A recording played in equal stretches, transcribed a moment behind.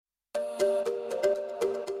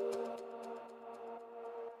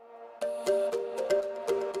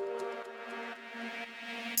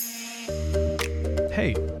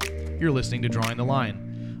Hey, you're listening to Drawing the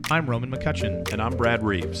Line. I'm Roman McCutcheon. And I'm Brad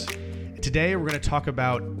Reeves. Today we're going to talk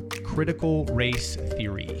about critical race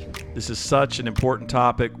theory. This is such an important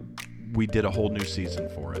topic. We did a whole new season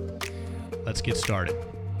for it. Let's get started.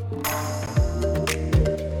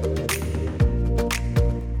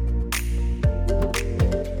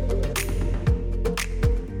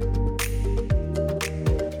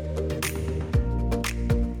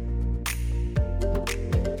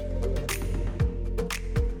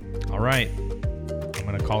 All right. I'm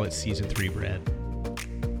going to call it Season 3, Brad.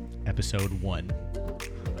 Episode 1.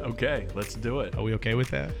 Okay, let's do it. Are we okay with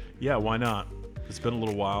that? Yeah, why not? It's been a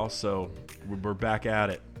little while, so we're back at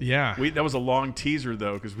it. Yeah. That was a long teaser,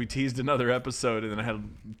 though, because we teased another episode, and then I had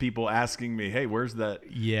people asking me, hey, where's that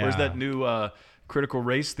new critical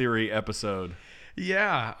race theory episode?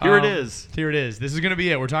 Yeah. Here it is. Here it is. This is going to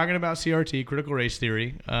be it. We're talking about CRT, critical race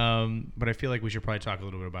theory, but I feel like we should probably talk a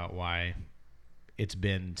little bit about why it's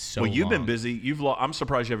been so Well, you've long. been busy. I'm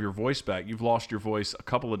surprised you have your voice back. You've lost your voice a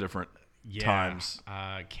couple of different times.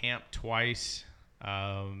 Camp twice,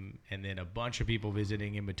 and then a bunch of people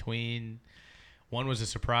visiting in between. One was a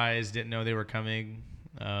surprise, didn't know they were coming.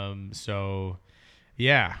 So,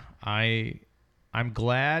 yeah, I'm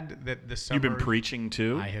glad that the summer. You've been preaching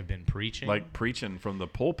too? I have been preaching. Like preaching from the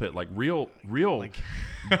pulpit, like real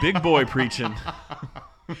big boy preaching.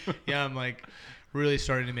 Yeah, I'm like really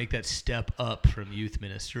starting to make that step up from youth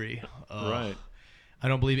ministry. Right. I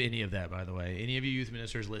don't believe any of that, by the way. Any of you youth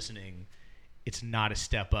ministers listening, it's not a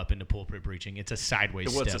step up into pulpit preaching. It's a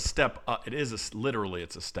sideways step. It's a step up. It is literally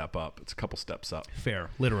it's a step up. It's a couple steps up. Fair,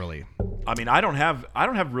 literally. I mean, I don't have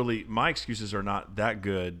really. My excuses are not that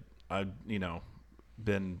good. I've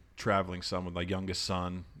been traveling some with my youngest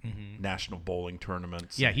son, national bowling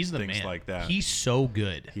tournaments. Yeah, he's the things man. like that. He's so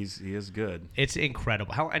good. He is good. It's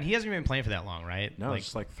incredible. And he hasn't even been playing for that long, right? No,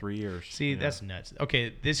 it's like 3 years. See, that's nuts.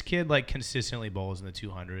 Okay, this kid consistently bowls in the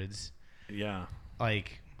 200s. Yeah.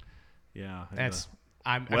 Yeah. That's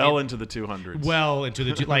into the 200s. Well into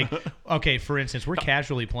the okay. For instance, we're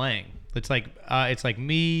casually playing. It's like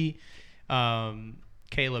me.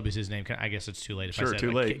 Caleb is his name. I guess it's too late if I said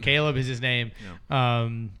too late. Caleb is his name. Yeah.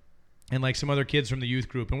 And some other kids from the youth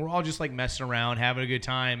group, and we're all just messing around, having a good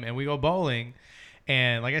time, and we go bowling,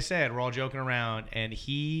 and like I said, we're all joking around, and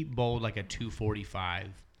he bowled a 245,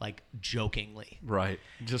 jokingly. Right.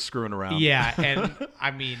 Just screwing around. Yeah, and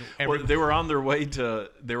I mean, they were on their way to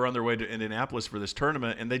Indianapolis for this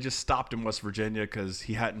tournament, and they just stopped in West Virginia because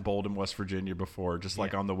he hadn't bowled in West Virginia before, just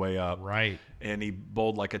on the way up. Right. And he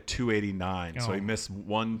bowled a 289, so he missed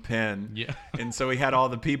one pin. Yeah. And so he had all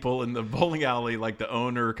the people in the bowling alley, the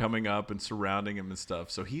owner, coming up and surrounding him and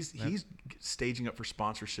stuff. So he's staging up for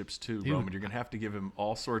sponsorships too, Roman. You're gonna have to give him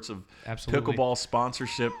all sorts of pickleball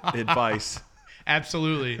sponsorship advice.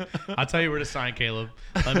 Absolutely. I'll tell you where to sign, Caleb.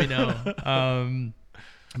 Let me know.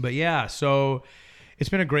 But yeah, so it's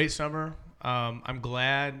been a great summer. I'm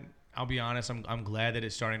glad. I'll be honest. I'm glad that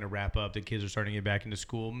it's starting to wrap up. The kids are starting to get back into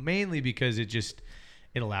school, mainly because it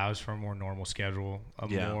allows for a more normal schedule,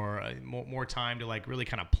 more time to really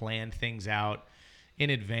kind of plan things out in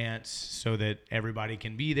advance so that everybody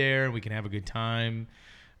can be there and we can have a good time.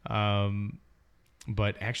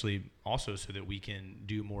 But actually also so that we can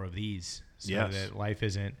do more of these. So that life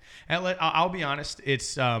isn't. And I'll be honest.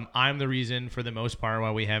 It's I'm the reason for the most part why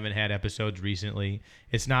we haven't had episodes recently.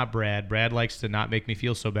 It's not Brad. Brad likes to not make me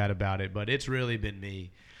feel so bad about it, but it's really been me.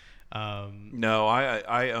 No,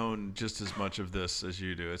 I own just as much of this as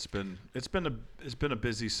you do. It's been a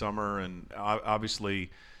busy summer, and obviously,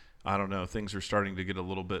 I don't know, things are starting to get a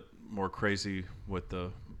little bit more crazy with the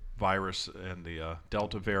virus and the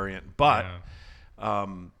Delta variant, but. Yeah.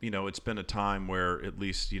 It's been a time where at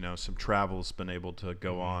least, some travel's been able to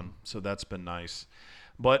go on. So that's been nice.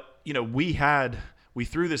 But, we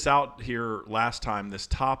threw this out here last time, this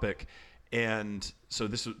topic. And so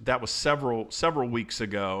that was several weeks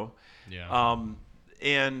ago. Yeah.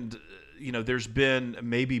 There's been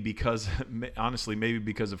maybe because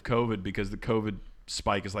of COVID, because the COVID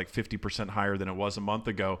spike is 50% higher than it was a month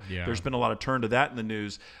ago. Yeah. There's been a lot of turn to that in the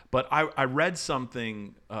news. But I read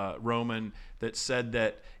something, Roman, that said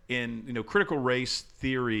that in critical race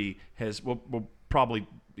theory we'll probably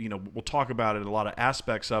we'll talk about it in a lot of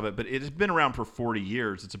aspects of it, but it has been around for 40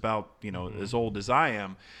 years. It's about as old as I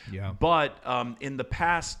am. Yeah. But in the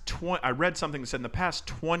past I read something that said in the past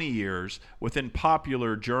 20 years within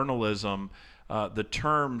popular journalism, the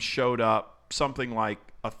term showed up something like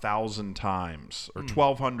 1,000 times or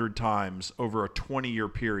 1,200 times over a 20-year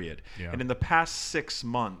period. Yeah. And in the past 6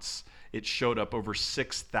 months, it showed up over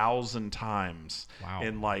 6,000 times.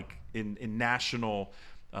 Wow. In national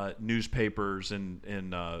newspapers and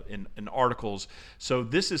in articles. So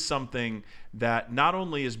this is something that not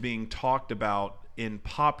only is being talked about in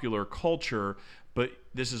popular culture, but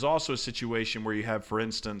this is also a situation where you have, for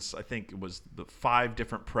instance, I think it was the 5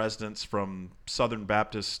 different presidents from Southern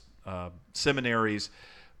Baptist seminaries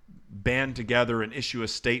band together and issue a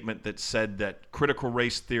statement that said that critical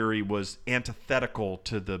race theory was antithetical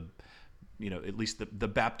to the, at least the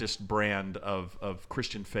Baptist brand of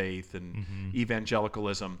Christian faith and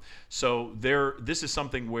evangelicalism. So this is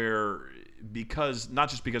something where, not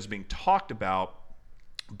just because it's being talked about,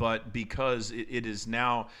 but because it is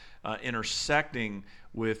now intersecting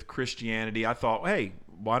with Christianity, I thought, hey,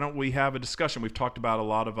 why don't we have a discussion? We've talked about a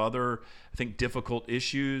lot of other, I think, difficult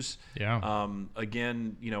issues. Yeah.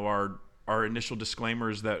 Again, our initial disclaimer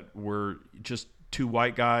is that we're just 2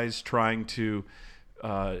 white guys trying to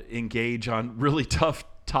engage on really tough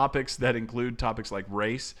topics that include topics like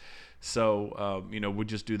race. So, we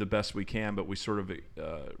just do the best we can, but we sort of,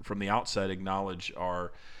 from the outset, acknowledge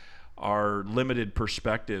our limited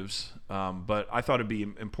perspectives. But I thought it'd be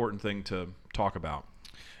an important thing to talk about.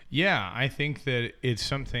 Yeah, I think that it's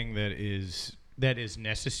something that is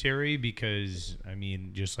necessary because, I mean,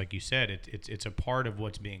 just like you said, it's a part of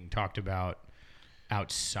what's being talked about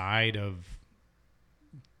outside of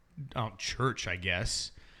church, I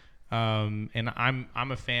guess. And I'm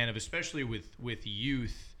a fan of, especially with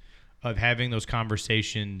youth, of having those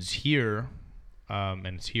conversations here, and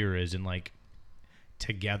it's here as in like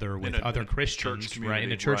together with other Christians, right,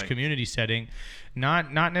 in a church community setting,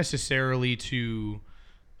 not necessarily to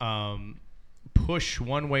push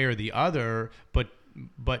one way or the other,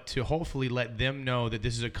 but to hopefully let them know that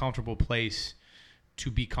this is a comfortable place to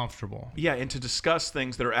be comfortable. Yeah, and to discuss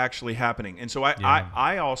things that are actually happening. And so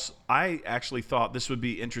I actually thought this would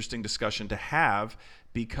be interesting discussion to have,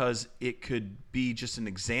 because it could be just an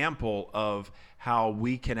example of how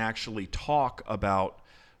we can actually talk about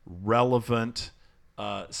relevant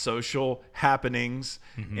social happenings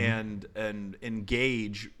and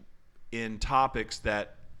engage in topics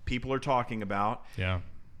that people are talking about. Yeah.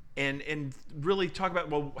 And really talk about,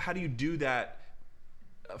 well, how do you do that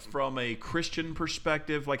from a Christian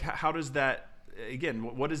perspective? Like, how does that, again,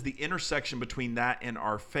 what is the intersection between that and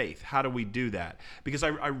our faith? How do we do that? Because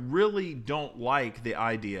I really don't like the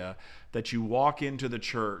idea that you walk into the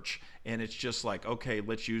church and it's just like, okay,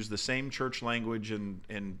 let's use the same church language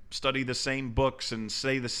and study the same books and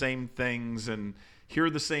say the same things and hear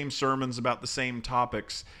the same sermons about the same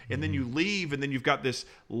topics, and then you leave, and then you've got this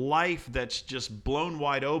life that's just blown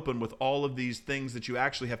wide open with all of these things that you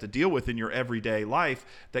actually have to deal with in your everyday life,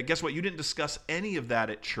 that, guess what, you didn't discuss any of that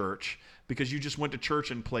at church because you just went to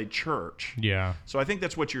church and played church. Yeah. So I think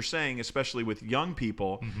that's what you're saying, especially with young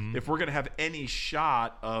people. If we're going to have any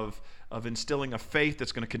shot of instilling a faith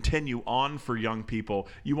that's going to continue on for young people,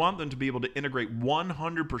 you want them to be able to integrate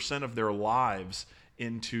 100% of their lives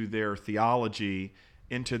into their theology,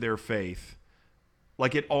 into their faith.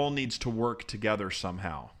 Like, it all needs to work together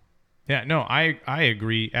somehow. Yeah, no, I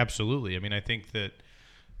agree absolutely. I mean, I think that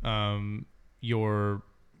your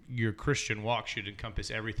Christian walk should encompass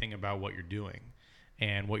everything about what you're doing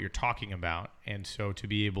and what you're talking about. And so to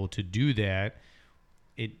be able to do that,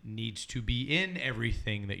 it needs to be in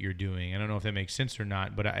everything that you're doing. I don't know if that makes sense or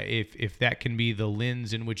not, but if that can be the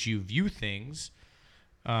lens in which you view things,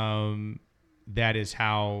 that is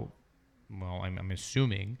how, well, I'm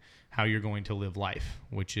assuming how you're going to live life,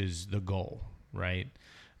 which is the goal, right?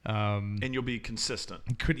 And you'll be consistent.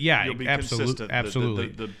 You'll be consistent.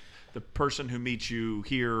 Absolutely. The person who meets you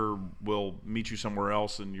here will meet you somewhere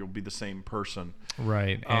else, and you'll be the same person.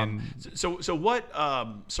 Right. And so what?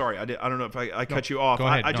 Sorry, I don't know if I cut you off. Go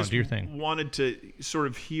ahead. I just do your thing. wanted to sort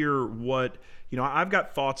of hear what, I've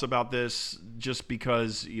got thoughts about this just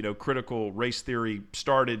because critical race theory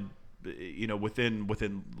started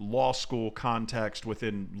within law school context,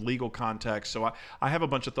 within legal context. So I have a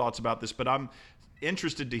bunch of thoughts about this, but I'm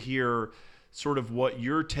interested to hear sort of what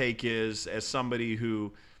your take is as somebody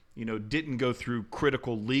who didn't go through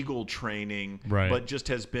critical legal training, right, but just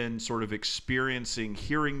has been sort of experiencing,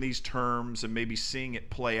 hearing these terms and maybe seeing it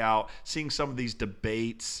play out, seeing some of these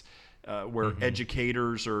debates where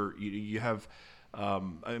educators or you have,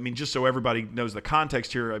 just so everybody knows the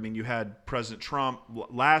context here, you had President Trump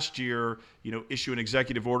last year, issue an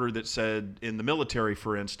executive order that said in the military,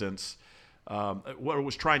 for instance, what it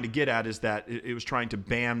was trying to get at is that it was trying to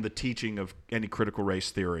ban the teaching of any critical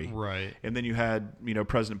race theory. Right. And then you had,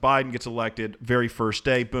 President Biden gets elected, very first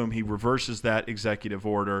day, boom, he reverses that executive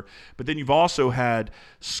order. But then you've also had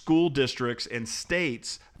school districts and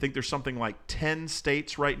states. I think there's something like 10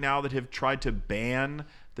 states right now that have tried to ban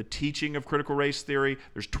the the teaching of critical race theory.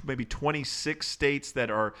 There's maybe 26 states that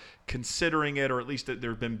are considering it, or at least there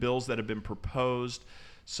have been bills that have been proposed.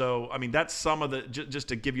 So, I mean, that's some of the, just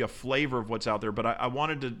to give you a flavor of what's out there. But I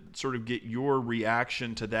wanted to sort of get your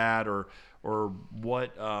reaction to that, or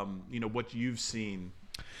what, what you've seen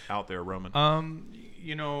out there, Roman.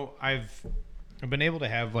 I've been able to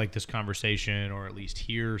have like this conversation, or at least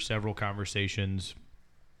hear several conversations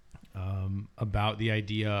about the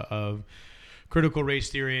idea of critical race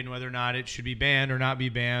theory and whether or not it should be banned or not be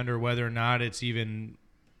banned, or whether or not it's even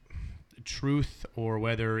truth, or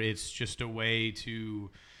whether it's just a way to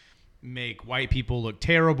make white people look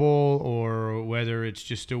terrible, or whether it's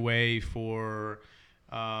just a way for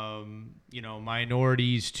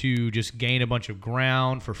minorities to just gain a bunch of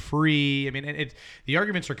ground for free. I mean, the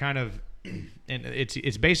arguments are kind of, and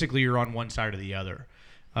it's basically you're on one side or the other.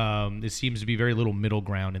 There seems to be very little middle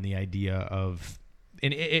ground in the idea of,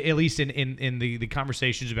 at least in the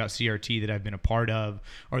conversations about CRT that I've been a part of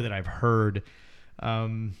or that I've heard.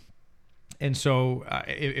 And so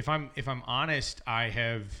if I'm honest, I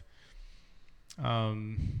have,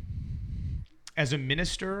 as a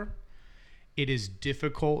minister, it is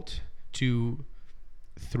difficult to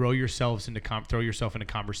throw yourself into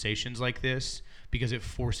conversations like this, because it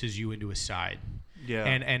forces you into a side. Yeah.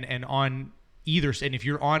 And on either, and if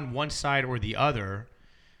you're on one side or the other,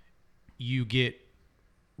 you get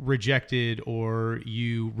rejected, or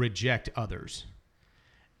you reject others.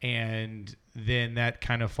 And then that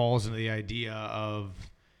kind of falls into the idea of,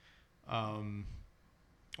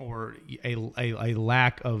 or a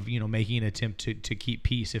lack of, making an attempt to keep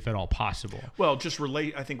peace, if at all possible. Well,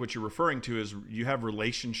 I think what you're referring to is you have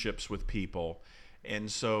relationships with people.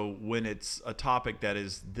 And so when it's a topic that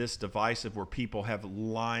is this divisive, where people have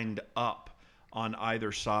lined up on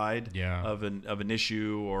either side of an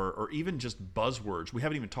issue, or even just buzzwords. We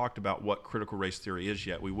haven't even talked about what critical race theory is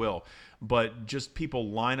yet. We will. But just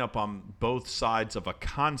people line up on both sides of a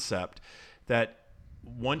concept, that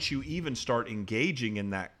once you even start engaging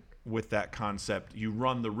in that, with that concept, you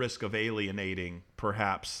run the risk of alienating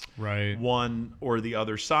perhaps one or the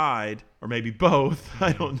other side, or maybe both.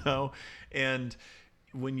 I don't know. And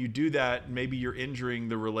when you do that, maybe you're injuring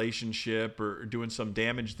the relationship, or doing some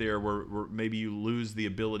damage there, where maybe you lose the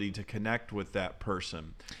ability to connect with that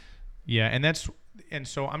person. Yeah, and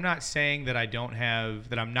so I'm not saying that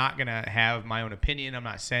I'm not going to have my own opinion. I'm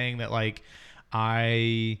not saying that I'm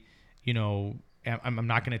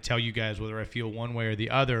not going to tell you guys whether I feel one way or the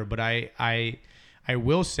other, but I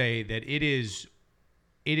will say that it is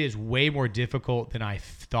way more difficult than I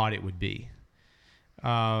thought it would be.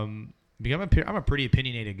 Because I'm a pretty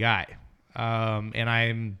opinionated guy, and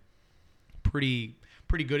I'm pretty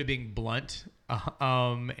good at being blunt,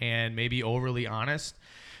 and maybe overly honest.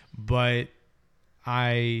 But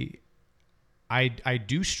I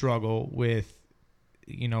do struggle with,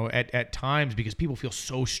 at times, because people feel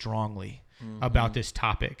so strongly about this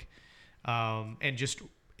topic, and just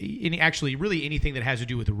actually really anything that has to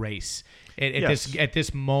do with race. At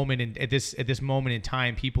this moment in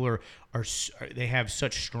time, people they have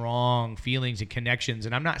such strong feelings and connections,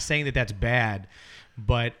 and I'm not saying that that's bad,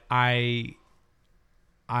 but I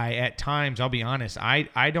at times, I'll be honest,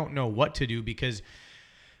 I don't know what to do, because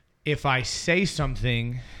if I say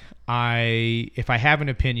something, if I have an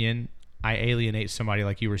opinion, I alienate somebody,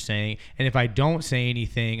 like you were saying. And if I don't say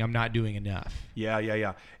anything, I'm not doing enough.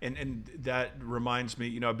 Yeah. And that reminds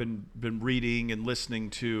me, I've been reading and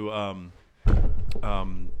listening to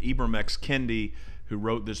Ibram X. Kendi, who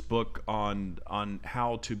wrote this book on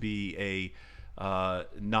how to be a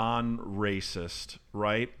non-racist,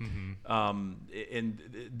 right? Mm-hmm.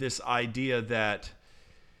 And this idea that,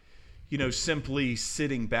 simply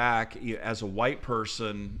sitting back as a white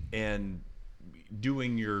person and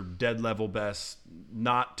doing your dead level best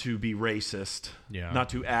not to be racist, not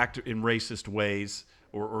to act in racist ways,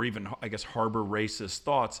 or even, I guess, harbor racist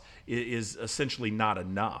thoughts, is essentially not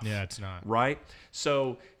enough. Yeah, it's not. Right?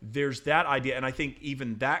 So there's that idea, and I think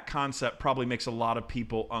even that concept probably makes a lot of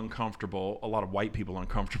people uncomfortable, a lot of white people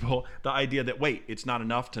uncomfortable. The idea that, wait, it's not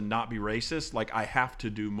enough to not be racist, I have to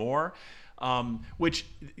do more. Which,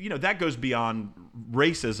 that goes beyond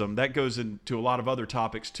racism. That goes into a lot of other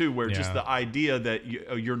topics too, where just the idea that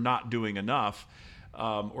you're not doing enough,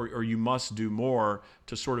 or you must do more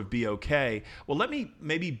to sort of be okay. Well, let me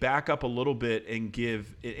maybe back up a little bit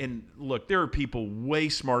and look, there are people way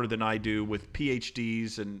smarter than I do with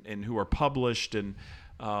PhDs and who are published and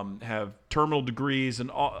have terminal degrees and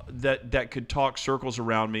all that could talk circles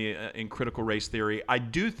around me in critical race theory. I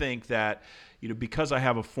do think that, because I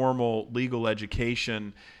have a formal legal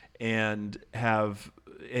education and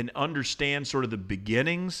understand sort of the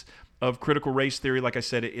beginnings of critical race theory, like I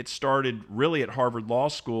said, it started really at Harvard Law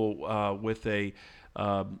School with a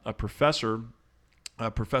professor,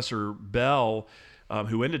 Professor Bell,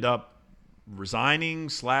 who ended up resigning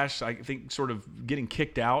 / I think sort of getting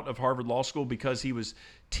kicked out of Harvard Law School because he was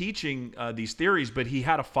teaching these theories, but he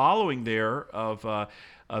had a following there of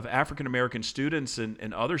African American students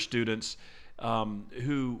and other students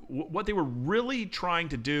who what they were really trying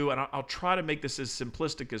to do, and I'll try to make this as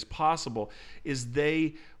simplistic as possible, is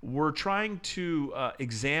they were trying to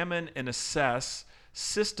examine and assess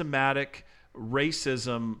systematic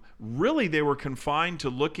racism. Really, they were confined to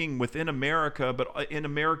looking within America, but in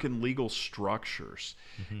American legal structures.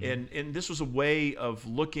 And this was a way of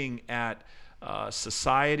looking at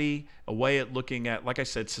society, a way at looking at, like I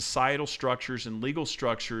said, societal structures and legal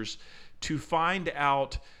structures to find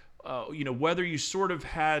out whether you sort of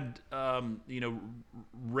had,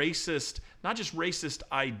 racist, not just racist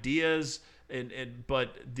ideas,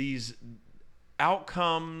 but these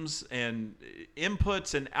outcomes and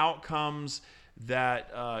inputs and outcomes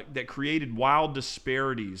that created wild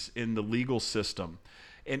disparities in the legal system.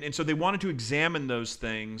 And so they wanted to examine those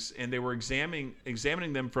things, and they were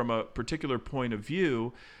examining them from a particular point of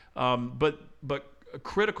view, but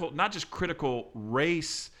critical, not just critical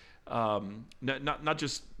race, not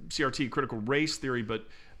just CRT, critical race theory, but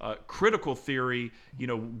critical theory,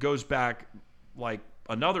 goes back like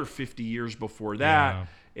another 50 years before that,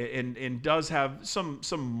 and does have some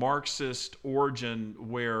Marxist origin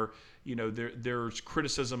where there's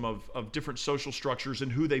criticism of different social structures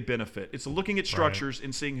and who they benefit. It's looking at structures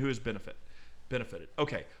and seeing who has benefited.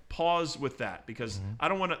 Okay, pause with that because I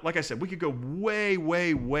don't want to, like I said, we could go way,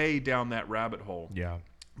 way, way down that rabbit hole. Yeah.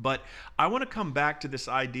 But I want to come back to this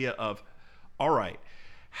idea of, all right,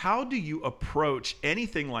 how do you approach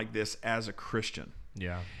anything like this as a Christian?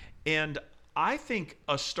 Yeah. And I think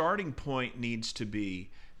a starting point needs to be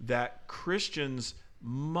that Christians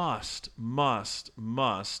must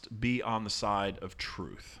be on the side of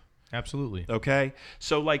truth. Absolutely. Okay?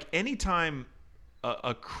 So like anytime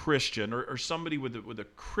a Christian or somebody with a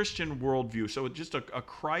Christian worldview, so just a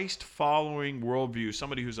Christ-following worldview,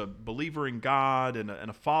 somebody who's a believer in God and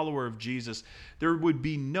a follower of Jesus, there would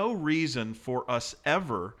be no reason for us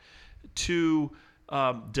ever to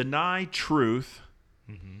deny truth,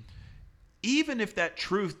 even if that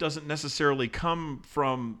truth doesn't necessarily come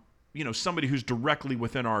from somebody who's directly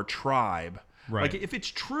within our tribe. Right. Like if it's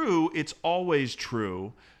true, it's always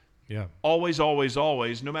true. Yeah. Always, always,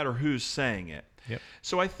 always, no matter who's saying it. Yep.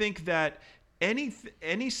 So I think that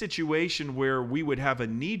any situation where we would have a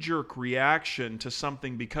knee-jerk reaction to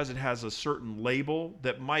something because it has a certain label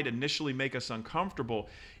that might initially make us uncomfortable,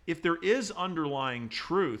 if there is underlying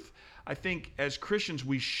truth, I think as Christians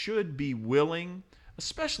we should be willing,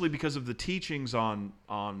 especially because of the teachings on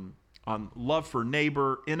love for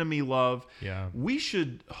neighbor, enemy love. Yeah. We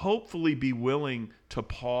should hopefully be willing to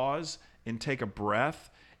pause and take a breath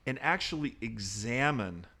and actually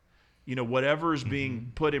examine, whatever is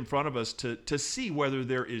being put in front of us to see whether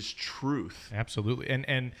there is truth. Absolutely.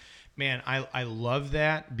 And man, I love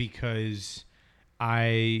that because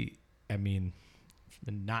I mean,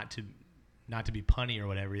 not to be punny or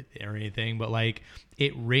whatever or anything, but like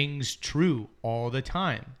it rings true all the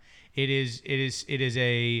time. It is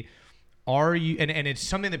a, are you, and it's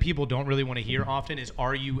something that people don't really want to hear often is,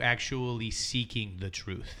 are you actually seeking the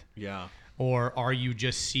truth? Yeah. Or are you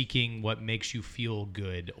just seeking what makes you feel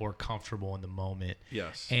good or comfortable in the moment?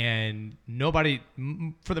 Yes. And nobody,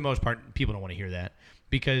 for the most part, people don't want to hear that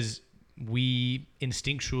because we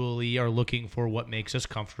instinctually are looking for what makes us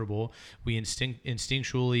comfortable. We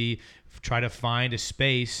instinctually try to find a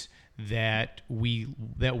space that we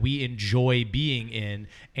enjoy being in.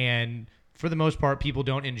 And for the most part, people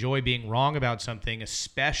don't enjoy being wrong about something,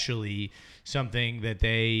 especially something that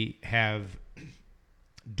they have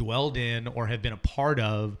dwelled in or have been a part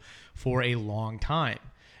of for a long time.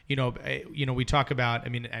 We talk about,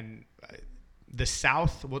 the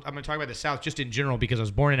South. Well, I'm going to talk about the South just in general because I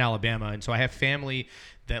was born in Alabama, and so I have family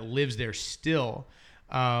that lives there still.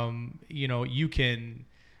 You can.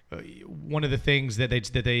 One of the things one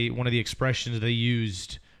of the expressions they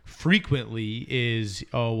used frequently is,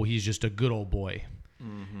 "Oh, he's just a good old boy,"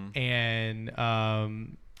 and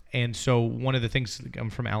so one of the things,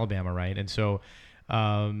 I'm from Alabama, right, and so.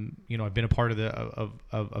 I've been a part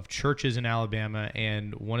of churches in Alabama,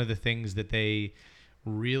 and one of the things that they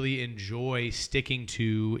really enjoy sticking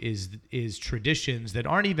to is traditions that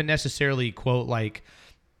aren't even necessarily, quote, like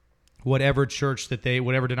whatever church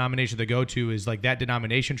whatever denomination they go to is like that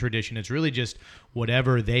denomination tradition. It's really just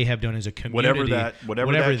whatever they have done as a community.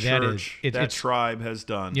 Whatever that church, is. That tribe has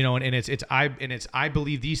done. And I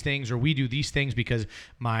believe these things, or we do these things because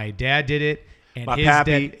my dad did it. And my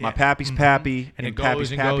pappy's pappy, and it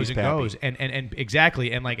goes and goes and goes, and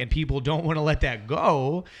exactly, and people don't want to let that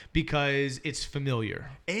go because it's familiar,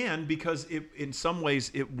 and because in some ways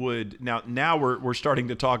it would now we're starting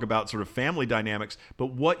to talk about sort of family dynamics,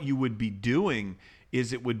 but what you would be doing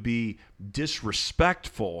is it would be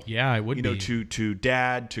disrespectful. Yeah, it would be. To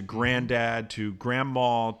dad, to granddad, to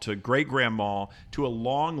grandma, to great grandma, to a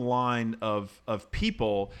long line of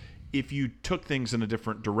people, if you took things in a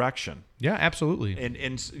different direction. Yeah, absolutely.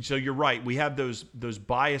 And so you're right. We have those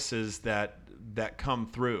biases that come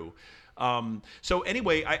through. So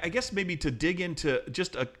anyway, I guess maybe to dig into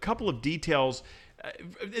just a couple of details,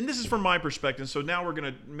 and this is from my perspective. So now we're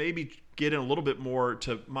going to maybe get in a little bit more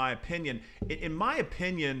to my opinion. In my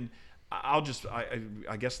opinion, I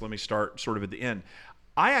guess let me start sort of at the end.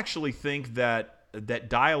 I actually think that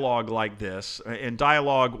dialogue like this, and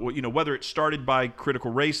dialogue, whether it's started by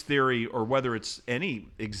critical race theory or whether it's any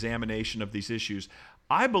examination of these issues,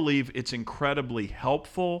 I believe it's incredibly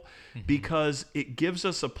helpful because it gives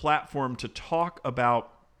us a platform to talk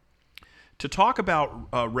about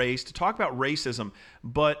race, to talk about racism,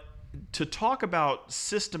 but to talk about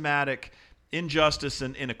systematic injustice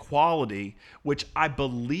and inequality, which I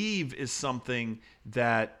believe is something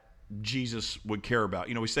that Jesus would care about.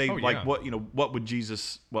 We say what would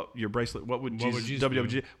Jesus, your bracelet, what would Jesus do?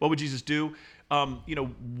 What would Jesus do?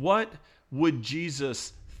 What would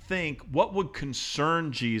Jesus think? What would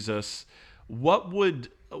concern Jesus? What would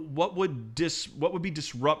be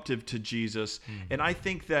disruptive to Jesus? Mm-hmm. And I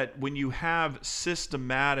think that when you have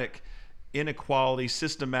systematic inequality,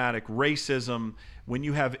 systematic racism, when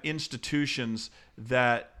you have institutions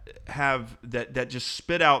that just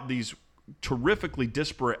spit out these terrifically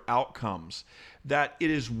disparate outcomes, that it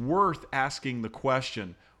is worth asking the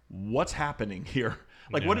question, what's happening here?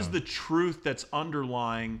 What is the truth that's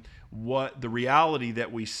underlying what the reality that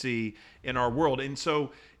we see in our world? And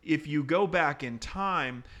so if you go back in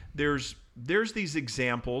time, there's these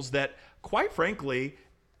examples that, quite frankly,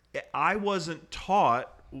 I wasn't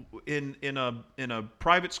taught in a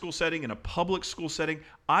private school setting, in a public school setting.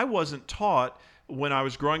 I wasn't taught when I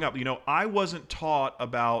was growing up. I wasn't taught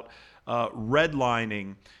about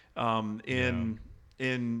redlining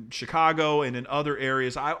in Chicago and in other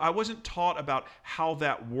areas. I wasn't taught about how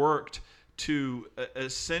that worked to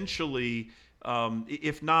essentially,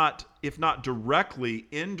 if not directly,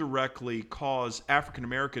 indirectly cause African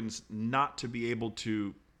Americans not to be able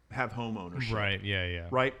to have home ownership. Right. Yeah.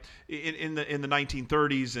 Right. In the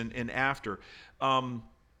 1930s and after.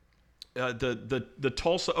 The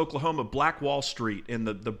Tulsa, Oklahoma Black Wall Street and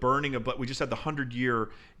the burning of, we just had the 100-year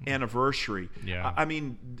anniversary. Yeah. I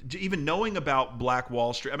mean, even knowing about Black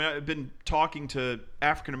Wall Street, I've been talking to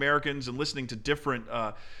African Americans and listening to different,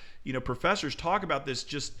 professors talk about this,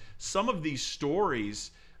 just some of these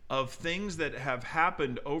stories of things that have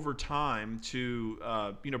happened over time to,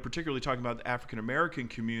 particularly talking about the African American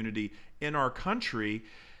community in our country.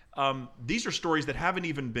 These are stories that haven't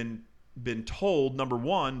even been told, number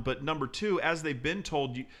one, but number two, as they've been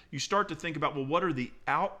told, you start to think about, well, what are the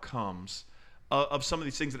outcomes of some of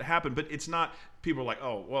these things that happen? But it's not, people are like,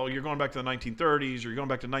 oh, well, you're going back to the 1930s or you're going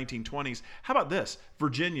back to 1920s. How about this?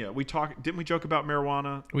 Virginia, didn't we joke about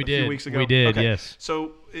marijuana a few weeks ago? We did, okay. Yes.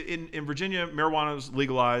 So in Virginia, marijuana was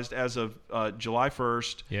legalized as of July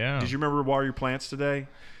 1st. Yeah. Did you remember water your plants today?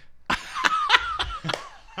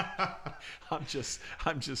 I'm just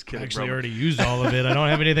kidding. I actually Roman. already used all of it. I don't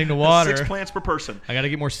have anything to water. 6 plants per person. I got to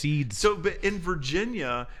get more seeds. So, but in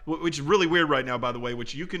Virginia, which is really weird right now, by the way,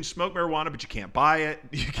 which you can smoke marijuana, but you can't buy it.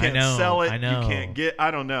 You can't sell it. I know. You can't get,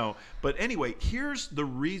 I don't know. But anyway, here's the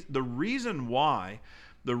reason why.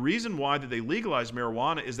 The reason why that they legalized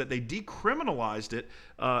marijuana is that they decriminalized it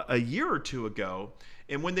a year or two ago.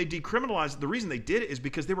 And when they decriminalized it, the reason they did it is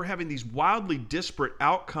because they were having these wildly disparate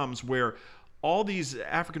outcomes where all these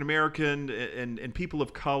African American and people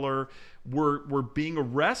of color were being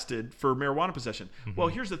arrested for marijuana possession. Mm-hmm. Well,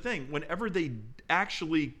 here's the thing. Whenever they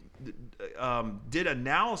actually did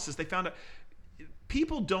analysis, they found out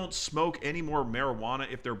people don't smoke any more marijuana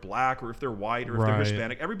if they're black or if they're white or if they're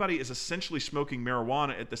Hispanic. Everybody is essentially smoking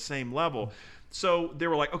marijuana at the same level. So they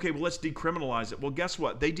were like, okay, well, let's decriminalize it. Well, guess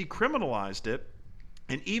what? They decriminalized it.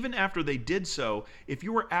 And even after they did so, if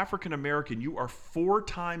you were African American, you are 4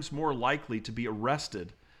 times more likely to be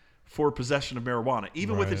arrested for possession of marijuana,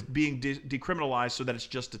 even with it being decriminalized so that it's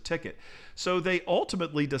just a ticket. So they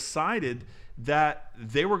ultimately decided that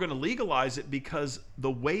they were going to legalize it because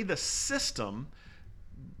the way the system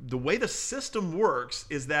works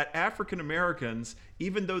is that African Americans,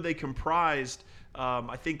 even though they comprised,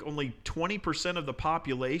 I think, only 20% of the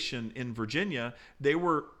population in Virginia, they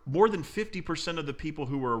were more than 50% of the people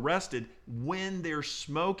who were arrested when they're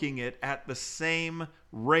smoking it at the same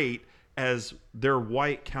rate as their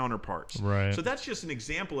white counterparts. Right. So that's just an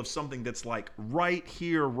example of something that's like right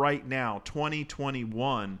here, right now,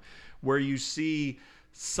 2021, where you see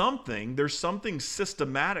there's something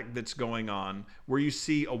systematic that's going on where you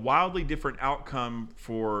see a wildly different outcome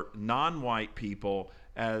for non-white people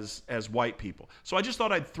as white people. So I just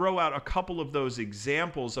thought I'd throw out a couple of those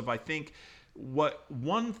examples of, I think,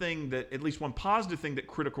 one positive thing that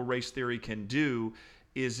critical race theory can do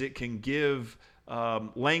is it can give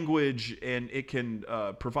language, and it can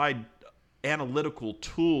provide analytical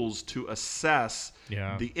tools to assess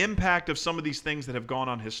the impact of some of these things that have gone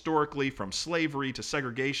on historically, from slavery to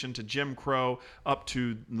segregation to Jim Crow up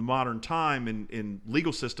to the modern time in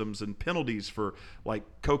legal systems and penalties for like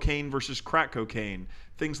cocaine versus crack cocaine,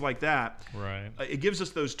 things like that. Right. It gives us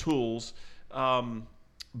those tools,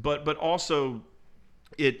 but also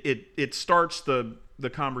it starts the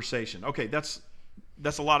conversation. Okay, that's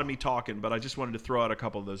a lot of me talking, but I just wanted to throw out a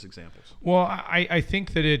couple of those examples. Well, I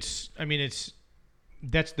think that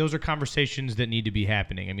those are conversations that need to be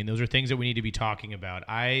happening. I mean, those are things that we need to be talking about.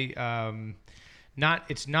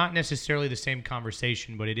 It's not necessarily the same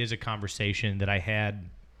conversation, but it is a conversation that I had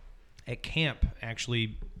at camp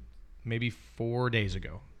actually maybe 4 days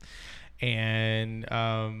ago. And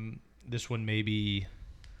this one may be,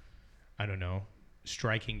 I don't know,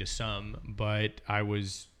 striking to some, but I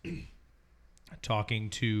was talking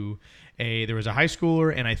to there was a high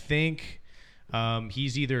schooler, and I think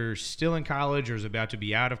he's either still in college or is about to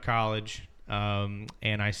be out of college. And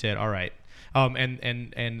I said, all right.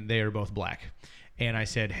 And they are both black. And I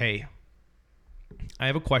said, hey, I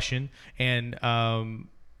have a question, and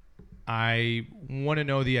I want to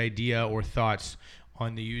know the idea or thoughts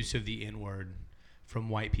on the use of the N-word from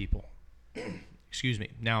white people. Excuse me.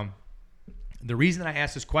 Now, the reason that I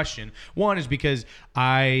asked this question, one, is because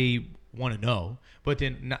I want to know, but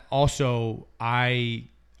then also I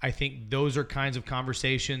think those are kinds of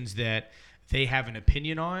conversations that they have an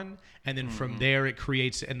opinion on, and then from there it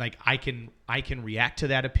creates, and like I can react to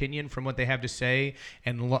that opinion from what they have to say,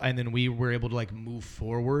 and then we were able to like move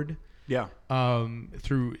forward,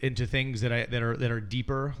 through into things that are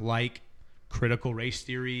deeper, like critical race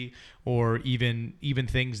theory, or even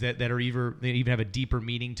things that even have a deeper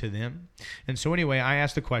meaning to them. And so anyway, I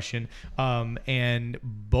asked the question, and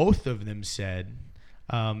both of them said,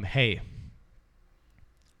 hey,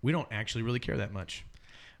 we don't actually really care that much.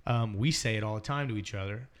 We say it all the time to each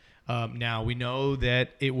other. Now we know that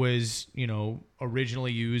it was,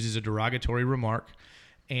 originally used as a derogatory remark,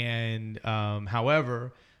 and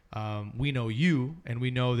however, we know you, and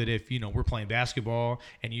we know that if we're playing basketball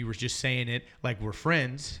and you were just saying it like we're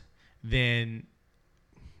friends, then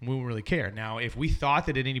we wouldn't really care. Now, if we thought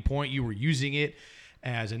that at any point you were using it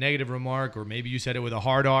as a negative remark, or maybe you said it with a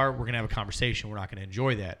hard R, we're gonna have a conversation. We're not gonna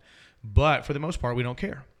enjoy that. But for the most part, we don't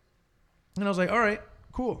care. And I was like, all right,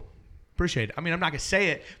 cool, appreciate it. I mean, I'm not gonna say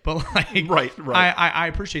it, but like, right. I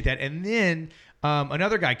appreciate that. And then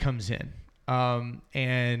another guy comes in,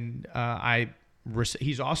 and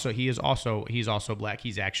he's also black.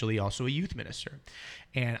 He's actually also a youth minister.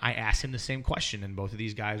 And I asked him the same question, and both of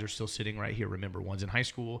these guys are still sitting right here. Remember, one's in high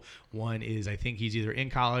school, one is, I think he's either in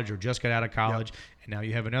college or just got out of college. Yep. And now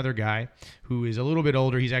you have another guy who is a little bit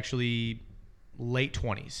older. He's actually late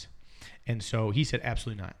 20s. And so he said,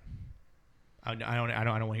 absolutely not. I don't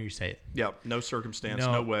want to hear you say it. Yeah, no circumstance,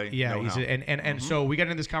 no way. Yeah, no how. And so we got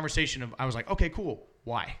into this conversation of, I was like, okay, cool.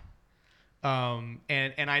 Why? And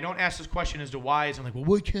I don't ask this question as to why. It's I'm like, well,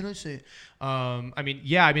 why can't I say it?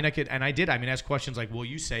 I could, and I did. Ask questions like, well,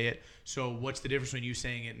 you say it, so what's the difference between you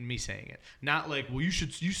saying it and me saying it? Not like, well, you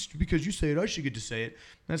because you say it, I should get to say it.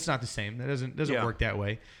 That's not the same. That doesn't work that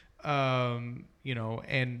way. And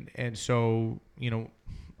so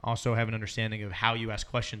also have an understanding of how you ask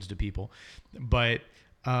questions to people, but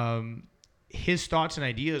his thoughts and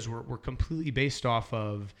ideas were completely based off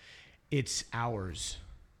of it's ours.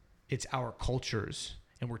 It's our cultures,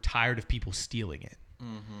 and we're tired of people stealing it.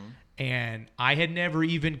 Mm-hmm. And I had never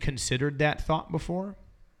even considered that thought before.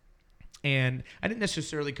 And I didn't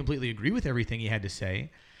necessarily completely agree with everything he had to say.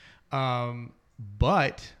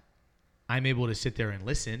 But I'm able to sit there and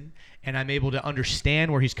listen, and I'm able to understand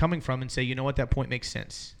where he's coming from and say, you know what, that point makes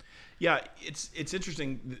sense. Yeah, it's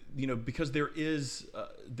interesting, because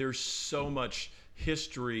there's so much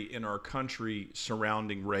history in our country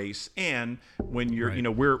surrounding race. And when you're,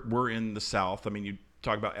 Right. we're in the South. I mean, you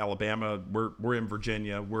talk about Alabama. We're in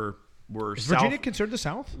Virginia. We're Is south. Virginia considered the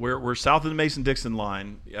South? We're south of the Mason-Dixon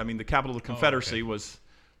line. I mean, the capital of the Confederacy okay.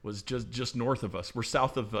 was just north of us. We're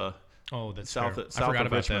south of Oh, that's south fair. south I forgot of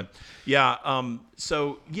about Richmond. that. Yeah.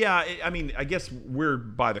 So yeah, I mean, I guess we're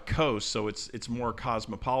by the coast, so it's more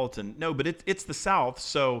cosmopolitan. No, but it's the South.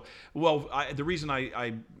 So the reason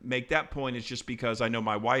I make that point is just because I know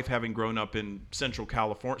my wife, having grown up in Central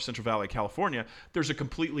Valley, California, there's a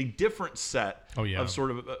completely different set Oh, yeah. of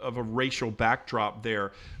sort of a racial backdrop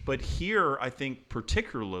there. But here, I think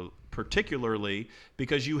particularly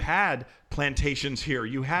because you had plantations here,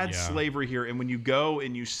 you had Yeah. slavery here, and when you go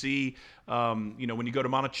and you see, when you go to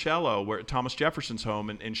Monticello, where Thomas Jefferson's home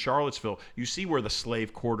in Charlottesville, you see where the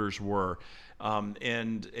slave quarters were,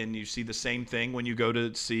 and you see the same thing when you go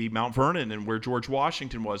to see Mount Vernon and where George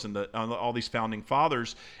Washington was, and all these founding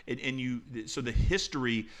fathers, so the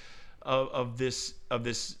history of this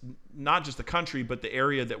not just the country but the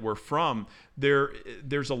area that we're from,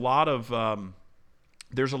 there's a lot of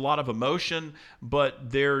emotion, but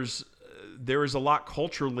there is a lot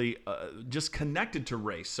culturally just connected to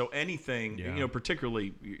race. So anything, Yeah.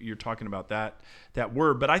 particularly you're talking about that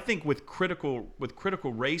word, but I think with critical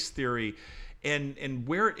race theory and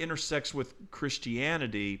where it intersects with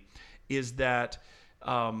Christianity is that,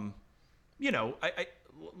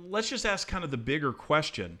 let's just ask kind of the bigger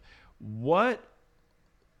question: what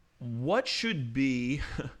should be?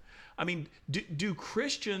 I mean, do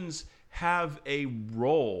Christians have a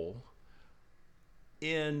role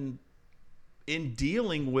in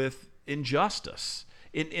dealing with injustice,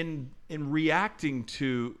 in reacting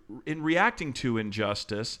to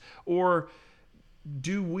injustice, or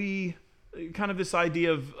do we kind of this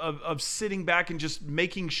idea of sitting back and just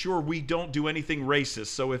making sure we don't do anything racist?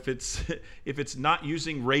 So if it's not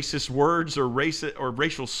using racist words or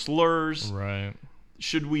racial slurs, Right.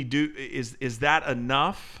 should we do is that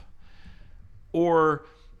enough? Or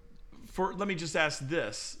let me just ask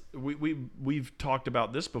this. We've talked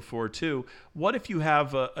about this before too. What if you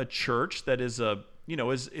have a church that is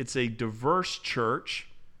it's a diverse church,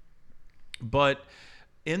 but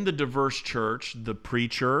in the diverse church, the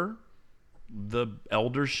preacher, the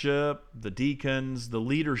eldership, the deacons, the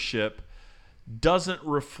leadership doesn't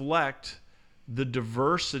reflect the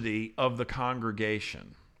diversity of the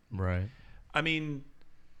congregation? Right. I mean,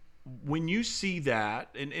 when you see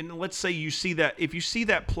that, and let's say you see that, if you see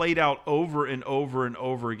that played out over and over and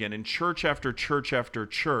over again in church after church after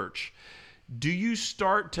church, do you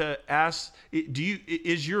start to ask,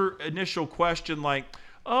 is your initial question like,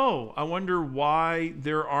 oh, I wonder why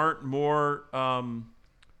there aren't more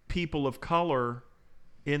people of color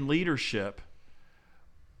in leadership?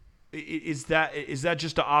 Is that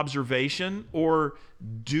just an observation, or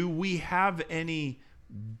do we have any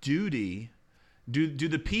duty? Do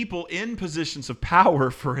the people in positions of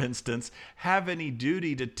power, for instance, have any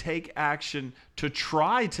duty to take action to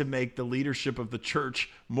try to make the leadership of the church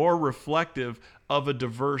more reflective of a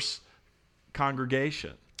diverse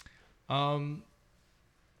congregation?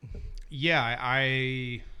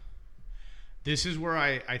 Yeah, this is where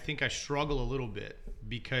I think I struggle a little bit,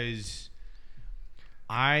 because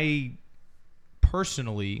I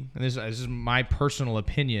personally, and this is my personal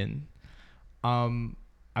opinion,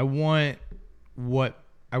 I want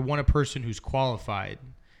a person who's qualified,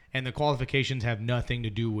 and the qualifications have nothing to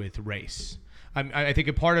do with race. I think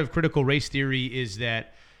a part of critical race theory is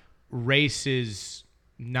that race is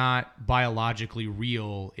not biologically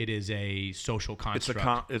real. It is a social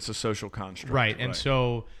construct. It's a social construct. Right. And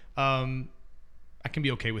so I can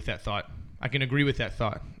be okay with that thought. I can agree with that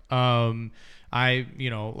thought.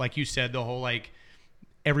 Like you said, the whole like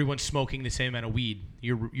everyone's smoking the same amount of weed.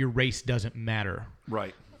 Your race doesn't matter.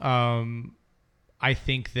 Right. I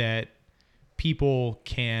think that people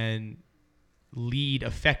can lead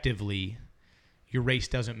effectively. Your race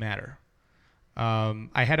doesn't matter.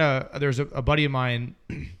 There's a buddy of mine.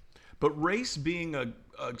 But race being a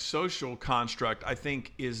social construct, I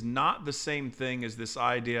think, is not the same thing as this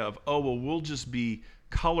idea of, oh, well, we'll just be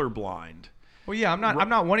colorblind. Well, yeah, I'm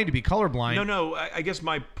not wanting to be colorblind. No. I guess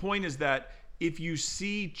my point is that if you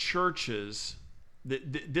see churches,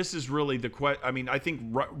 this is really the question. I mean, I think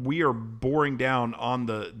we are boring down on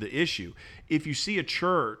the issue. If you see a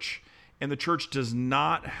church and the church does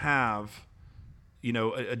not have,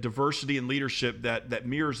 a diversity in leadership that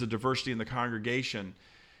mirrors the diversity in the congregation,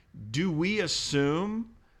 do we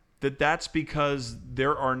assume that that's because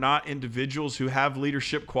there are not individuals who have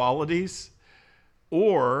leadership qualities?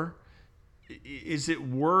 Or is it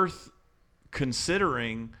worth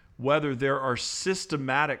considering whether there are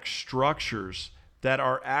systematic structures that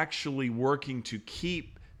are actually working to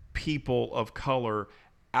keep people of color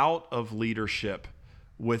out of leadership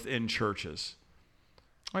within churches.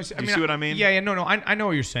 You see what I mean? Yeah, no. I know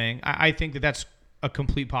what you're saying. I think that that's a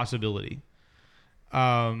complete possibility. We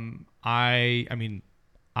have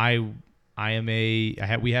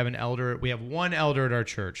an elder. We have one elder at our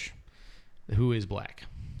church who is black.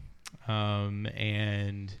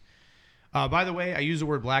 And by the way, I use the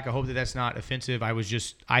word black. I hope that that's not offensive. I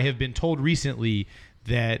have been told recently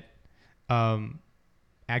that,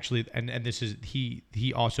 actually, and this is,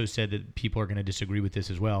 he also said that people are going to disagree with this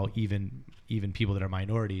as well. Even people that are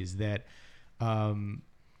minorities, that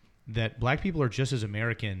black people are just as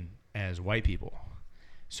American as white people.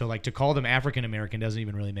 So like to call them African American doesn't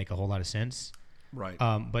even really make a whole lot of sense. Right.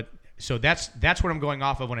 But so that's what I'm going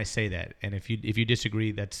off of when I say that. And if you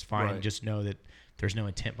disagree, that's fine. Right. Just know that there's no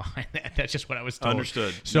intent behind that. That's just what I was told.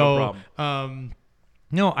 Understood. So, no problem.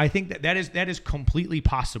 No, I think that is completely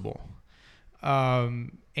possible.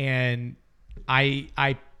 And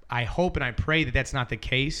I hope and I pray that that's not the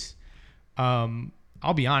case.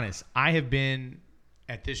 I'll be honest. I have been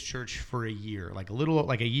at this church for a year, like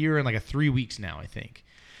a year and like 3 weeks now, I think.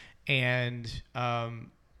 And,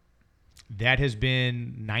 that has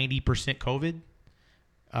been 90% COVID.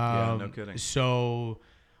 Yeah, no kidding. So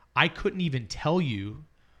I couldn't even tell you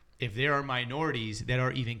if there are minorities that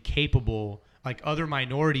are even capable, like other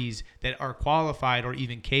minorities that are qualified or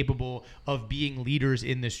even capable of being leaders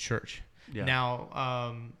in this church. Yeah. Now,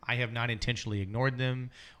 I have not intentionally ignored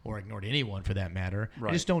them or ignored anyone for that matter.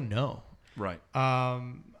 Right. I just don't know. Right.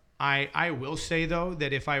 I will say though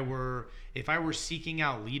that if I were seeking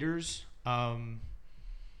out leaders, I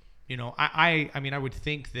would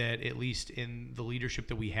think that at least in the leadership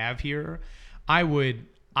that we have here, I would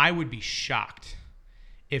be shocked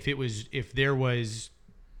if there was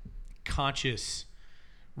conscious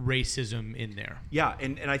racism in there. Yeah,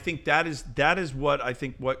 and I think that is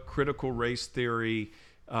what critical race theory,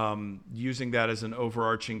 using that as an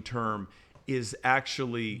overarching term, is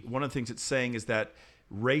actually one of the things it's saying is that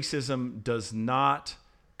racism does not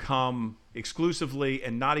come exclusively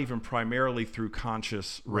and not even primarily through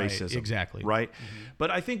conscious racism. Right, exactly. Right? Mm-hmm.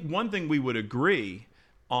 But I think one thing we would agree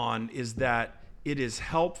on is that it is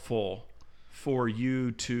helpful for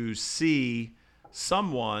you to see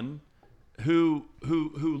someone who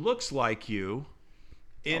looks like you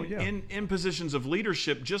in positions of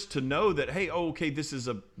leadership, just to know that, hey, okay,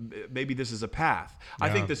 maybe this is a path. Yeah. I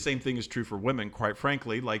think the same thing is true for women, quite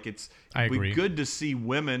frankly. Like we're good to see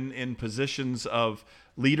women in positions of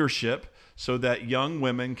leadership so that young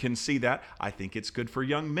women can see that. I think it's good for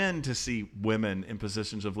young men to see women in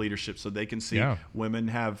positions of leadership so they can see women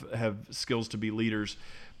have skills to be leaders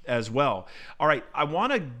as well. All right, I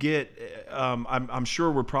want to get I'm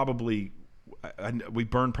sure we're probably we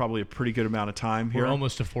burned probably a pretty good amount of time here. We're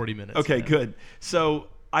almost to 40 minutes. Okay, now. Good. So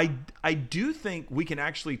I do think we can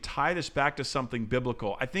actually tie this back to something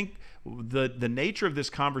biblical. I think the nature of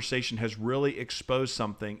this conversation has really exposed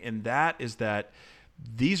something, and that is that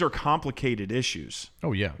these are complicated issues.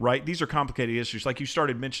 Oh yeah. Right? These are complicated issues. Like you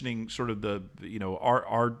started mentioning sort of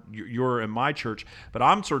your and my church, but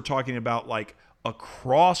I'm sort of talking about like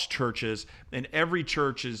across churches, and every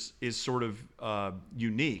church is sort of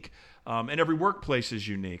unique. And every workplace is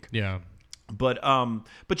unique. Yeah. But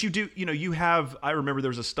you have, I remember there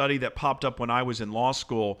was a study that popped up when I was in law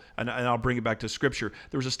school, and I'll bring it back to scripture.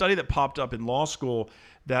 There was a study that popped up in law school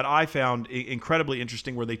that I found incredibly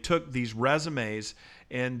interesting, where they took these resumes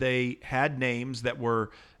and they had names that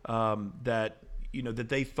were, that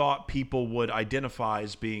they thought people would identify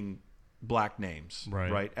as being black names,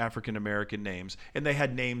 right? African American names. And they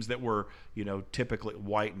had names that were, typically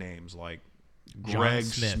white names like Greg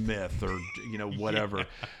Smith or whatever. Yeah.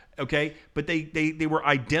 Okay, but they were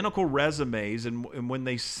identical resumes, and when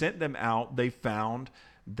they sent them out, they found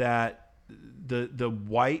that the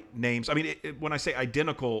white names, I mean, when I say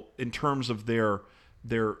identical in terms of their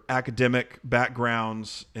academic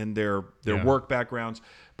backgrounds and their work backgrounds,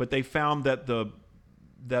 but they found that the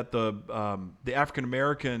African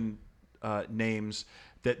American names,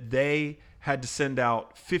 that they had to send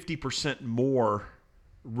out 50% more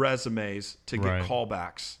resumes to get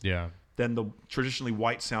callbacks than the traditionally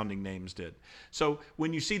white sounding names did. So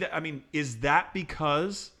when you see that, I mean, is that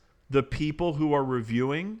because the people who are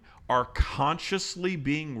reviewing are consciously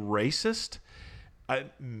being racist?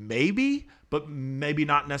 Maybe, but maybe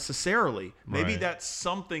not necessarily. Maybe that's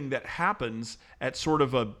something that happens at sort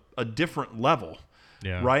of a different level,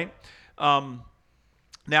 right?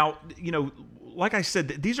 Now, like I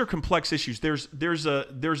said, these are complex issues. There's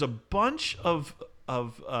a bunch of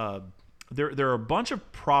there are a bunch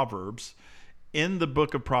of proverbs in the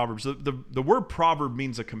book of Proverbs, the word proverb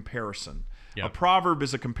means a comparison. Yep. A proverb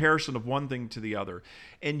is a comparison of one thing to the other.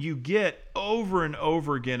 And you get over and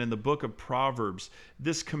over again in the book of Proverbs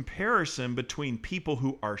this comparison between people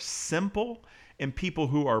who are simple and people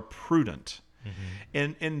who are prudent.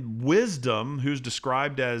 And wisdom, who's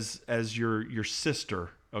described as your sister,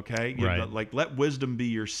 okay? Right. Like, let wisdom be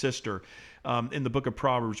your sister in the book of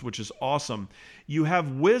Proverbs, which is awesome. You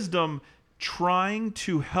have wisdom trying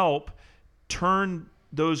to help turn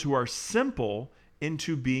those who are simple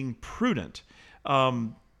into being prudent.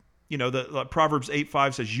 The Proverbs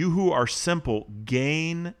 8:5 says, "You who are simple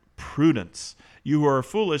gain prudence. You who are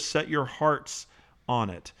foolish set your hearts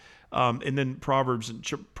on it." And then Proverbs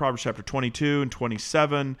chapter 22 and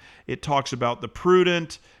 27, it talks about the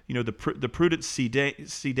prudent. The prudent see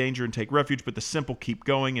danger and take refuge, but the simple keep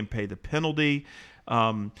going and pay the penalty.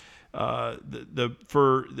 The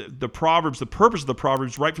Proverbs, the purpose of the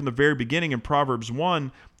Proverbs, right from the very beginning in Proverbs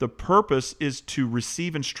 1, the purpose is to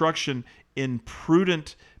receive instruction in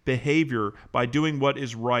prudent behavior by doing what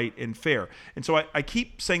is right and fair. And so I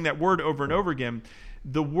keep saying that word over and over again.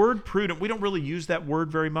 The word prudent, we don't really use that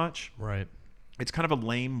word very much. Right. It's kind of a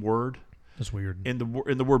lame word. That's weird. And the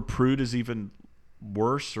word prude is even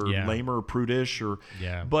worse or lamer or prudish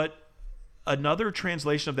But another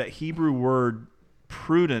translation of that Hebrew word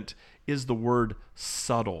prudent is the word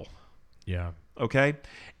subtle. Yeah. Okay?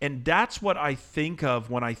 And that's what I think of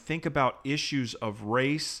when I think about issues of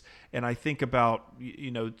race, and I think about,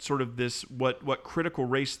 sort of this, what critical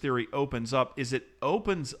race theory opens up, is it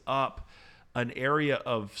opens up an area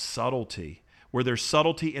of subtlety, where there's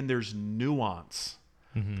subtlety and there's nuance.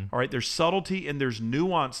 All right, there's subtlety and there's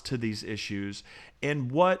nuance to these issues.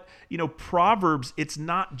 And Proverbs, it's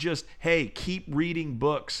not just, hey, keep reading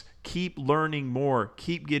books, keep learning more,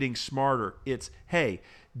 keep getting smarter. It's, hey,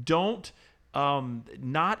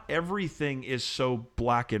 not everything is so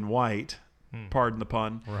black and white. Pardon the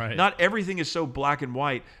pun. Right. Not everything is so black and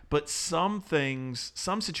white, but some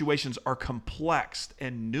situations are complex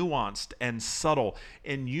and nuanced and subtle.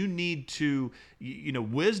 And you need to,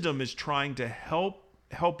 wisdom is trying to help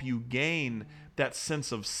you gain that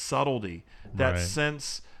sense of subtlety, that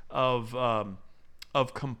sense of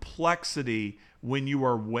complexity when you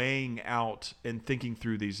are weighing out and thinking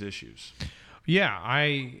through these issues. Yeah,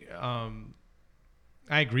 I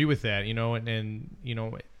agree with that. And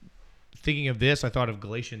thinking of this, I thought of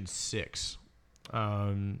Galatians 6.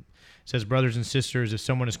 It says, "Brothers and sisters, if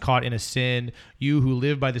someone is caught in a sin, you who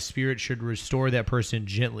live by the Spirit should restore that person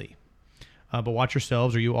gently. But watch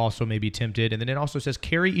yourselves, or you also may be tempted." And then it also says,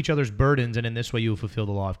 "Carry each other's burdens, and in this way you will fulfill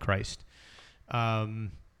the law of Christ."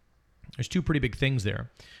 There's two pretty big things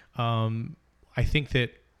there. I think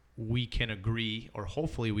that we can agree, or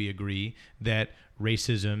hopefully we agree, that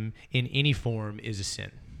racism in any form is a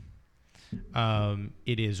sin.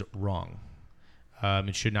 It is wrong.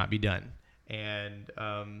 It should not be done. And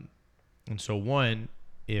so one,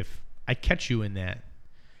 if I catch you in that,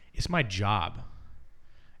 it's my job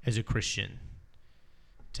as a Christian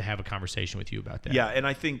to have a conversation with you about that. Yeah, and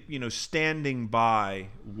I think, standing by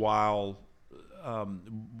while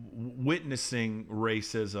witnessing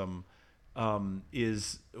racism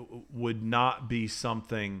would not be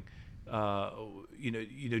something,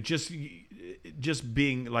 just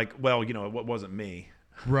being like, well, it wasn't me.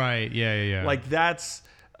 Right. Yeah. Like that's,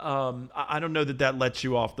 I don't know that lets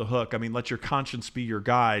you off the hook. I mean, let your conscience be your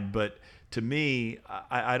guide, but to me,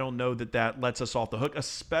 I don't know that lets us off the hook,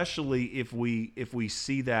 especially if we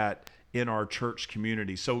see that in our church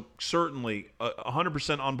community. So certainly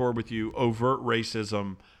 100% on board with you. Overt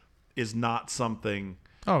racism is not something.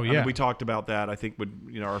 Oh yeah, I mean, we talked about that. I think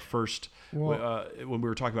when our first when we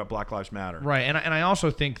were talking about Black Lives Matter, right? And I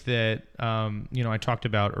also think that I talked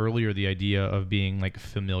about earlier the idea of being like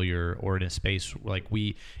familiar or in a space like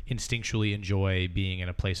we instinctually enjoy being in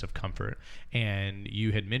a place of comfort. And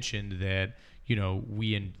you had mentioned that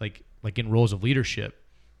we in like in roles of leadership,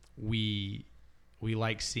 we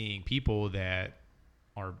like seeing people that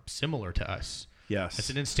are similar to us. Yes,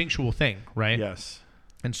 it's an instinctual thing, right? Yes.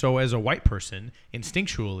 And so as a white person,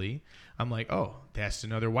 instinctually, I'm like, oh, that's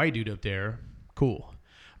another white dude up there. Cool.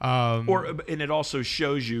 And it also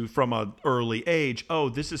shows you from an early age, oh,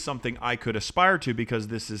 this is something I could aspire to because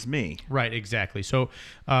this is me. Right, exactly. So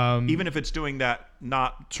even if it's doing that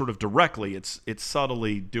not sort of directly, it's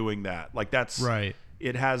subtly doing that. Like that's right.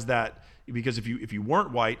 It has that, because if you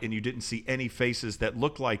weren't white and you didn't see any faces that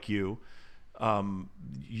looked like you,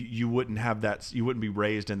 you wouldn't have that. You wouldn't be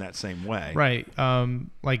raised in that same way, right?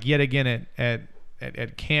 Like yet again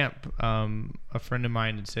at camp, a friend of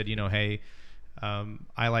mine had said, hey,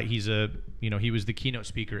 he was the keynote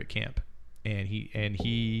speaker at camp, and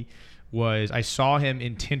he was I saw him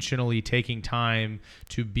intentionally taking time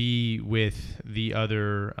to be with the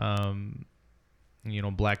other,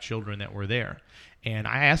 black children that were there. And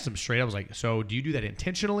I asked him straight, I was like, so do you do that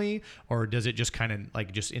intentionally, or does it just kind of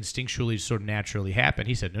like just instinctually sort of naturally happen?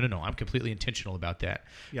 He said, no, I'm completely intentional about that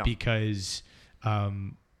because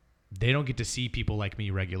they don't get to see people like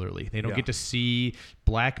me regularly. They don't get to see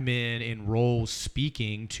black men in roles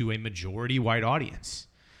speaking to a majority white audience.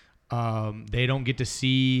 They don't get to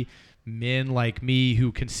see men like me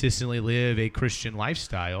who consistently live a Christian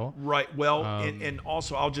lifestyle. Right. Well, and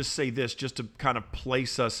also I'll just say this, just to kind of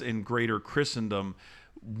place us in greater Christendom,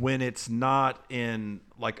 when it's not in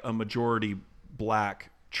like a majority black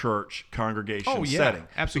church congregation setting.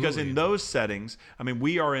 Absolutely. Because in those settings, I mean,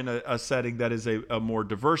 we are in a setting that is a more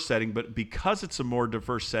diverse setting, but because it's a more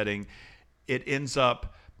diverse setting, it ends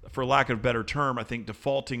up, for lack of a better term, I think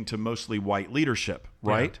defaulting to mostly white leadership,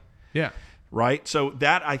 right? Yeah. Right? So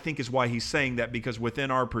that, I think, is why he's saying that, because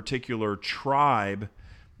within our particular tribe,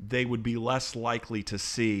 they would be less likely to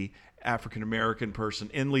see African-American person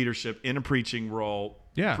in leadership, in a preaching role,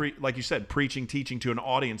 like you said, preaching, teaching to an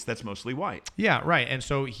audience that's mostly white. Yeah, right. And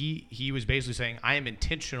so he was basically saying, I am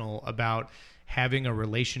intentional about having a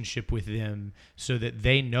relationship with them so that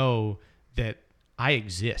they know that I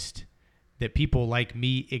exist, that people like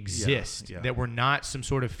me exist, that we're not some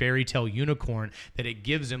sort of fairy tale unicorn, that it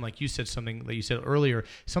gives them, like you said, something that you said earlier,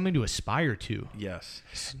 something to aspire to. Yes.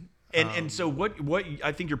 And so what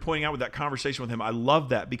I think you're pointing out with that conversation with him, I love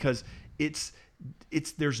that, because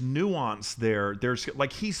there's nuance there. There's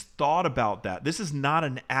like, he's thought about that. This is not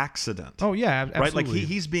an accident. Oh yeah, absolutely. Right? Like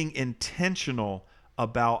he's being intentional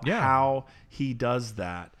about how he does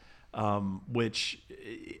that, which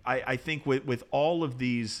I think with all of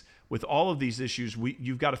these issues,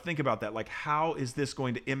 you've got to think about that. Like, how is this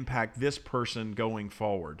going to impact this person going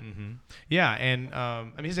forward? Mm-hmm. Yeah, and I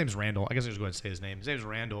mean, his name's Randall. I guess I was going to say his name. His name's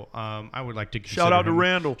Randall. I would like to shout out to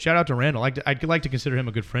Randall. Shout out to Randall. I'd like to consider him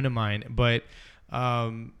a good friend of mine, but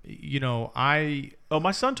my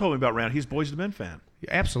son told me about Randall. He's a Boys to Men fan.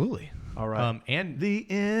 Absolutely. All right. And the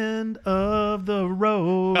end of the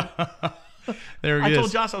road. There it I is.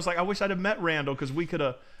 told Josh, I was like, I wish I'd have met Randall, because we could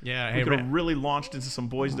have really launched into some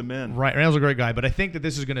Boys to Men. Right, Randall's a great guy, but I think that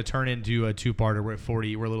this is going to turn into a two-parter. We're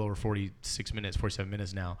a little over 47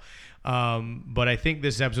 minutes now. But I think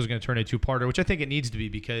this episode is going to turn into a two-parter, which I think it needs to be,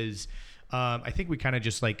 because I think we kind of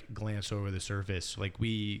just like glance over the surface. Like,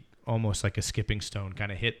 we almost like a skipping stone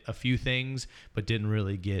kind of hit a few things, but didn't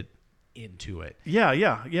really get into it.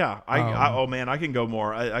 Yeah. Oh man, I can go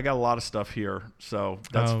more. I got a lot of stuff here, so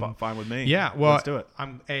that's fine with me. Yeah, well, let's do it.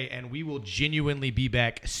 And we will genuinely be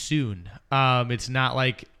back soon. It's not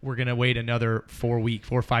like we're gonna wait another 4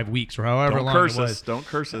 or 5 weeks, or however long it was. Don't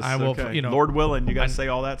curse us. I will. Okay. Lord willing, you guys say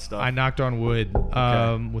all that stuff. I knocked on wood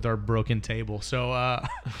with our broken table. So,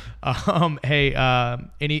 hey,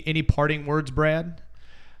 any parting words, Brad?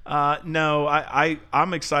 No,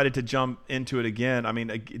 I'm excited to jump into it again. I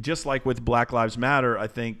mean, just like with Black Lives Matter, I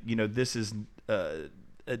think, this is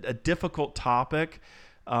a difficult topic.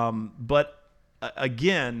 But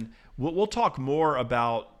again, we'll talk more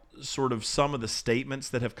about sort of some of the statements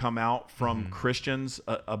that have come out from Christians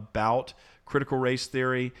about critical race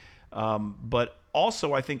theory. But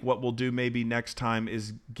also, I think what we'll do maybe next time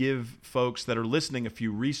is give folks that are listening a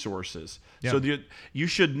few resources. Yeah. So you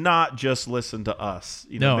should not just listen to us.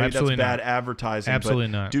 No, maybe absolutely that's bad not. Advertising. Absolutely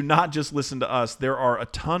but not. Do not just listen to us. There are a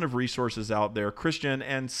ton of resources out there, Christian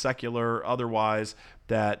and secular, otherwise,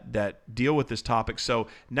 that deal with this topic. So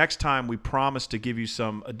next time, we promise to give you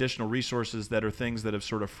some additional resources that are things that have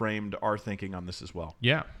sort of framed our thinking on this as well.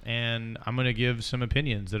 Yeah, and I'm going to give some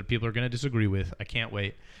opinions that people are going to disagree with. I can't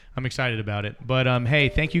wait. I'm excited about it. But hey,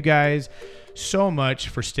 thank you guys so much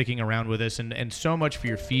for sticking around with us, and so much for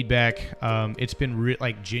your feedback. It's been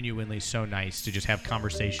genuinely so nice to just have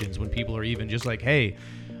conversations when people are even just like, hey,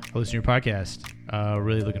 I listen to your podcast.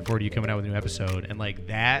 Really looking forward to you coming out with a new episode. And like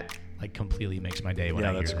that completely makes my day when I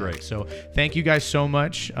hear that's that. Great. So thank you guys so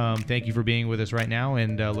much. Thank you for being with us right now,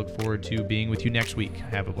 and look forward to being with you next week.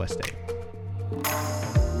 Have a blessed day.